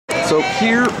So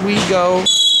here we go,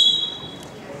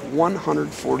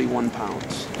 141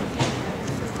 pounds.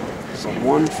 So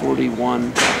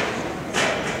 141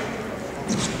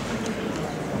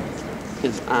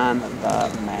 is on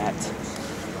the mat.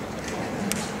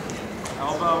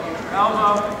 Elbow,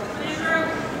 elbow.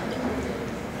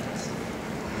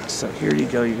 So here you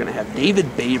go, you're gonna have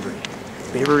David Bavery.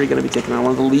 Bavery gonna be taking on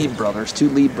one of the Lieb brothers, 2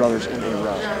 Lieb brothers in a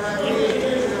row.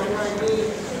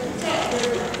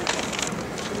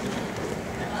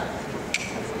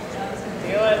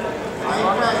 Feel it.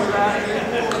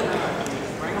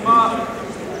 Bring them up.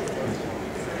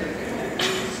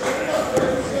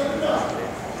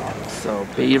 So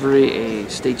Bavery, a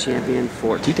state champion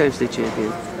for, 2-time state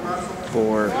champion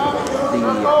for the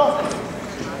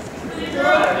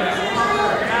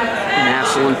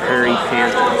Massillon Prairie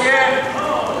Panthers.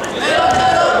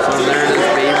 So there it is,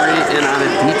 Bavery in on a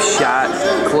deep shot.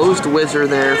 Closed whizzer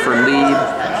there for Lieb.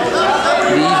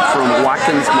 Lieb from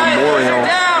Watkins Memorial.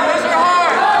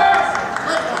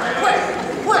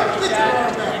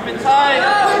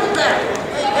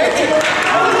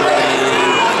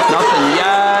 Nothing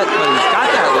yet, but he's got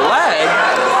that leg.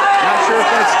 Not sure if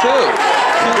that's 2.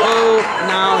 2-0,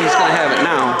 now he's going to have it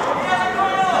now.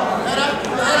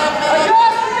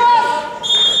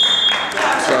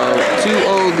 So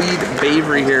 2-0 lead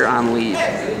Bavery here on Lieb.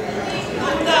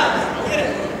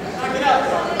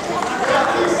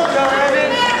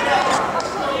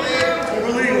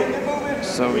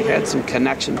 So we had some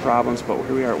connection problems, but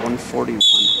here we are at 141.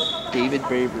 David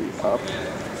Bavery up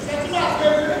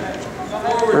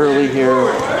early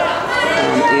here.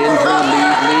 Andrew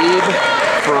Lieb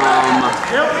from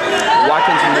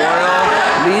Watkins Memorial.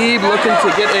 Lieb looking to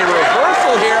get a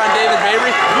reversal here on David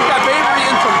Bavery. He's got Bavery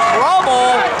in some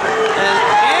trouble. And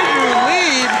Andrew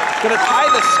Lieb going to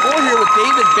tie the score here with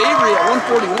David Bavery at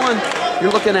 141.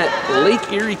 You're looking at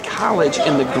Lake Erie College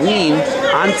in the green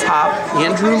on top.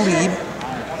 Andrew Lieb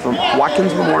from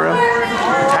Watkins Memorial,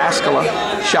 Pataskala.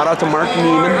 Shout out to Mark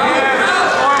Neiman.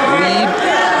 Lieb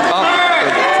up,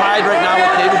 tied right now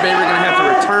with David Bavery. Going to have to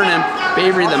return him.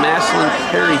 Bavery, the Massillon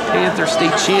Prairie Panther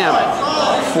state champ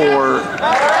for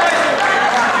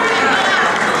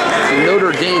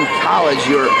Notre Dame College.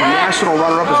 Your national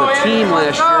runner-up as a team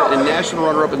last year and national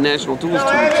runner-up in national duels 2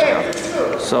 weeks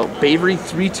ago. So Bavery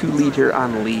 3-2 lead here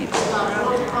on Lieb.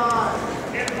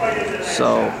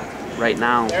 So right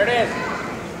now, There it is.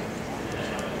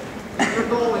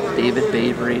 David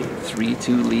Bavery,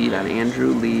 3-2 lead on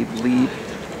Andrew Lieb. Lieb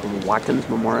from Watkins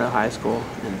Memorial High School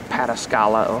in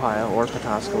Pataskala, Ohio, or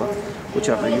Pataskala,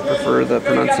 whichever you prefer the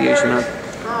pronunciation of.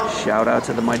 Shout out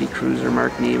to the mighty cruiser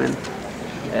Mark Neiman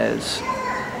as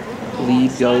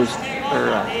Lieb goes,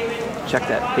 check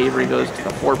that, Bavery goes to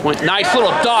the 4-point. Nice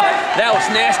little duck. That was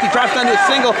nasty. Drops down to a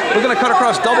single. We're going to cut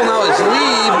across double now as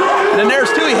Lieb. And then there's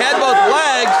 2. He had both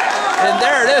legs. And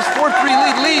there it is, 4-3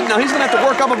 lead Lieb. Now he's going to have to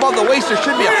work up above the waist. There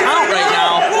should be a count right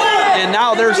now. And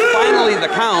now there's finally the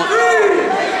count.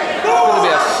 It's going to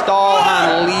be a stall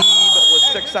on Lieb with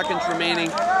 6 seconds remaining.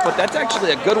 But that's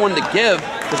actually a good one to give,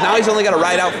 because now he's only got to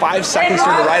ride out 5 seconds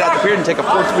here to ride out the period and take a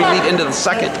 4-3 lead into the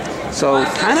second. So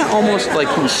kind of almost like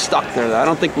he was stuck there. I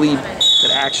don't think Lieb could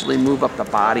actually move up the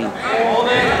body.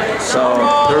 So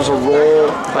there's a roll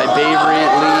by Bavery.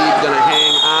 Lieb going to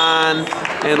hang on.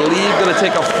 And Lieb going to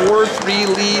take a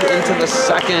 4-3 lead into the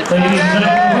second.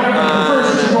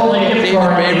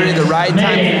 David Bavery, the ride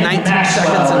time 19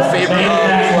 seconds in favor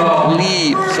of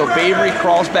Lieb. So Bavery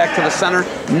crawls back to the center.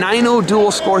 9-0 duel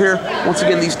score here. Once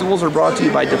again, these duels are brought to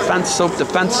you by Defense Soap.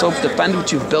 Defense Soap, defend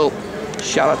what you've built.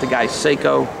 Shout out to guys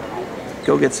Seiko.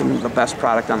 Go get some of the best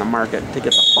product on the market to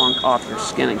get the funk off your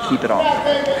skin and keep it off.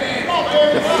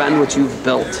 Defend what you've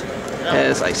built.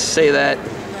 As I say that,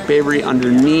 Bavery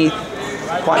underneath.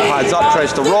 Quadpods up,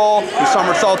 tries to roll. He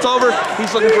somersaults over.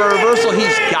 He's looking for a reversal.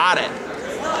 He's got it.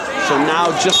 So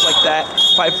now, just like that,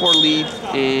 5-4 lead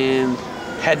and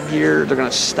headgear. They're going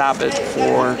to stop it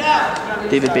for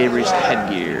David Bavery's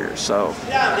headgear. So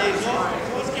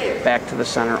back to the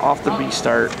center, off the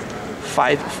restart.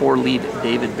 5-4 lead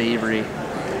David Bavery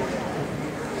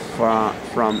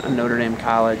from Notre Dame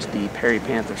College. The Prairie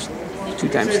Panthers,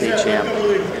 2-time state champ,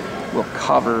 will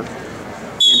cover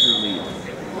Andrew Lieb.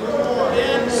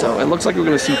 So it looks like we're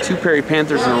going to see 2 Prairie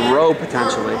Panthers in a row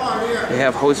potentially. They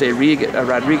have Jose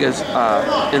Rodriguez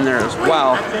in there as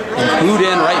well.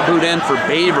 And right boot in for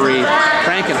Bavery,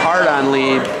 cranking hard on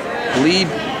Lieb. Lieb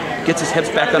gets his hips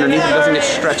back underneath, he doesn't get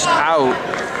stretched out.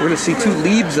 We're going to see 2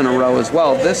 Liebs in a row as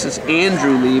well. This is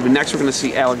Andrew Lieb, and next we're going to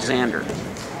see Alexander.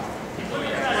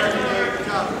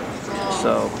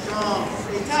 So,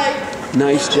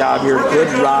 nice job here,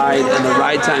 good ride, and the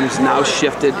ride time is now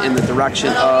shifted in the direction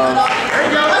of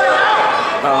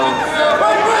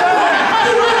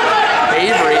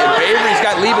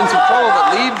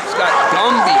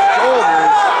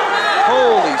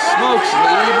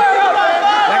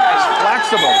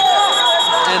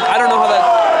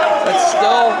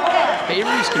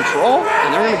Bavery's control,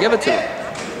 and they're going to give it to him.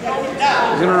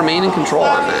 He's going to remain in control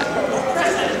on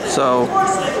that. So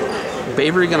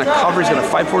Bavery going to cover. He's got a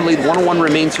 5-4 lead. 101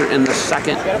 remains here in the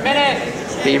second.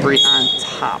 Bavery on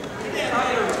top.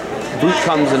 Boot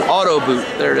comes in, auto boot.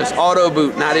 There it is, auto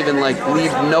boot. Not even like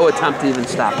Lieb, no attempt to even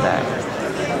stop that.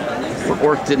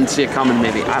 Or didn't see it coming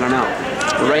maybe, I don't know.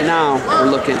 But right now, we're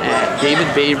looking at David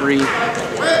Bavery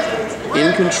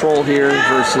in control here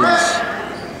versus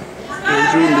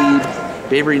Andrew Lieb.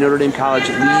 Bavery, Notre Dame College,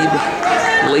 Lieb,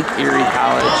 Lake Erie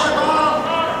College.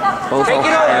 Both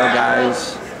Ohio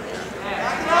guys.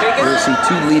 We're going to see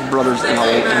two Lieb brothers in a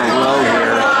row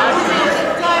here.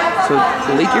 So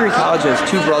Lake Erie College has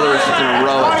two brothers in a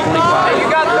row at 25,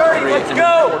 43,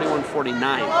 and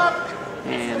 41-49.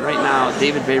 And right now,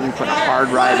 David Bavery putting a hard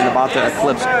ride and about to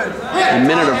eclipse a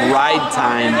minute of ride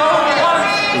time.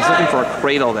 He's looking for a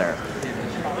cradle there.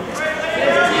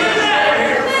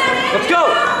 Let's go!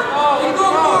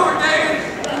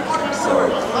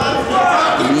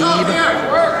 Lieb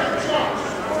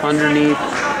underneath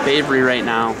Bavery right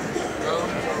now.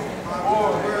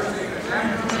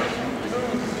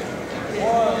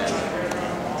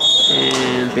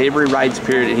 And Bavery rides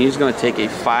period, and he's going to take a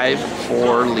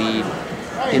 5-4 lead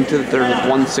into the third with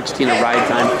 1:16 of ride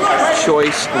time.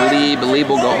 Choice, Lieb. Lieb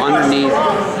will go underneath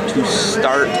to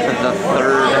start the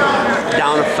third.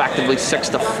 Down effectively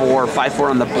 6-4, 5-4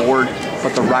 on the board,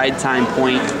 but the ride time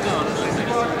point,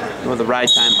 or the ride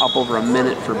time up over a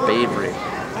minute for Bavery.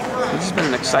 This has been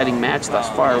an exciting match thus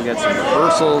far. We got some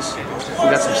reversals,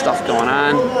 we got some stuff going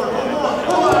on.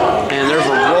 And there's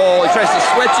a roll, he tries to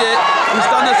switch it. He's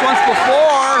done this once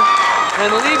before, and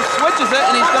Lieb switches it,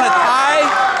 and he's going to tie.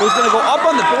 He's going to go up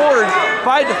on the board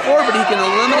 5-4, but he can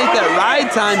eliminate that ride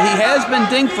time. He has been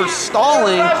dinged for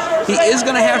stalling. He is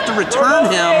going to have to return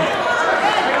him,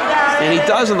 and he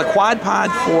does on the quad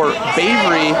pod for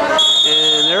Bavery.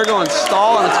 And they're going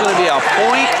stall, and it's going to be a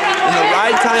point, and the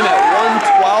ride time at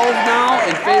 1:12 now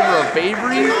in favor of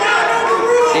Bavery.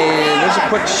 And there's a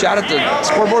quick shot at the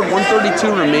scoreboard.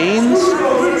 1:32 remains.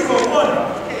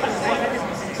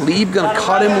 Lieb going to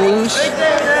cut him loose.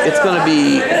 It's going to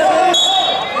be,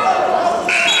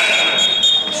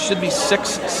 should be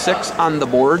 6-6 on the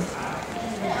board,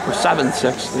 or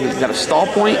 7-6. We've got a stall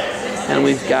point, and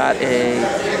we've got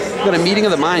a meeting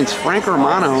of the minds. Frank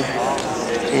Romano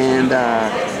and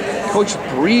Coach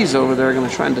Breeze over there are going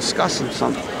to try and discuss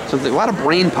something. A lot of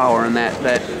brain power in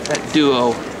that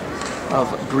duo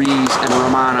of Breeze and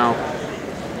Romano.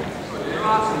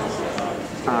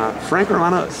 Frank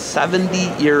Romano,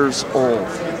 70 years old.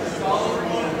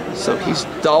 So he's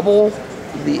double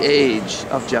the age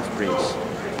of Jeff Breeze.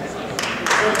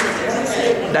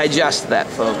 Digest that,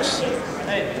 folks.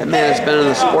 That man has been in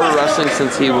the sport of wrestling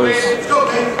since he was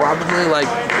probably like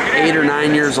 8 or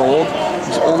 9 years old.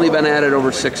 He's only been at it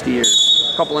over 60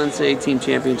 years. A couple NCAA team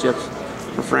championships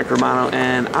for Frank Romano,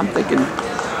 and I'm thinking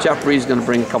Jeff Breeze is going to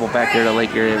bring a couple back here to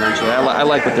Lake Erie eventually. I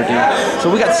like what they're doing. So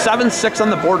we got 7-6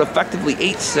 on the board, effectively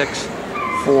 8-6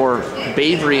 for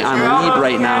Bavery on Lieb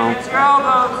right now.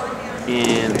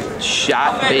 And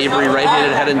shot Bavery,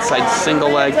 right-handed head inside single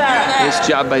leg. Nice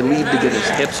job by Lieb to get his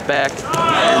hips back.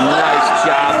 And nice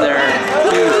job there.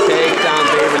 Huge takedown,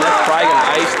 Bavery. That's probably going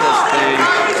to ice this thing.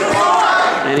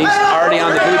 And he's already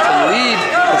on the boots. And Lieb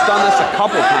has done this a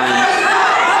couple times.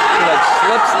 He like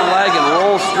slips the leg and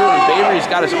rolls through. And Bavery's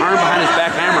got his arm behind his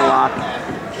back hammer lock.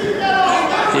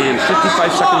 And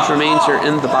 55 seconds remains here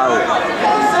in the bout.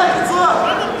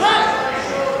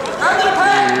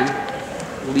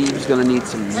 Lieb's going to need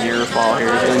some near fall here.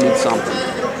 He's going to need something.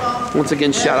 Once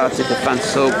again, shout out to Defense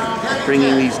Soap,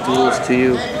 bringing these duels to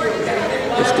you.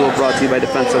 This duel brought to you by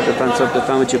Defense Soap. Defense Soap,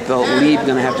 defend what you built. Lieb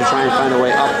going to have to try and find a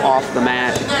way up off the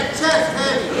mat.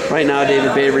 Right now,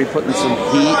 David Bavery putting some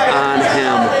heat on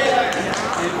him.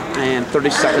 And 30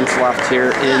 seconds left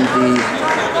here in the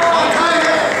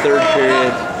third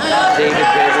period. David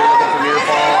Bavery looking for near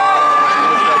fall.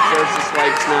 First the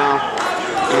swipes now.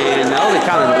 And now they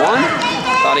counted one.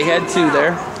 Thought he had two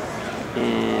there.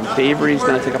 And Bavery's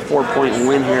going to take a 4-point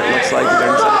win here, it looks like.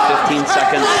 They're instead of 15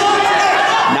 seconds.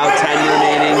 Now 10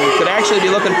 remaining. He could actually be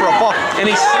looking for a fall. And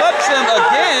he slips him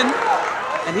again.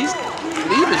 And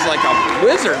Lieb is like a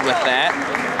wizard with that.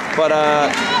 But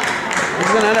he's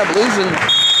going to end up losing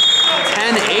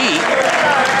 10-8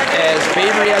 as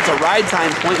Bavery has a ride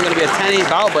time point. It's going to be a 10-8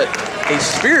 bout, but a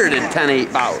spirited 10-8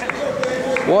 bout.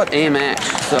 What a match.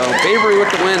 So Bavery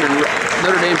with the win and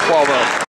Notre Dame 12-0.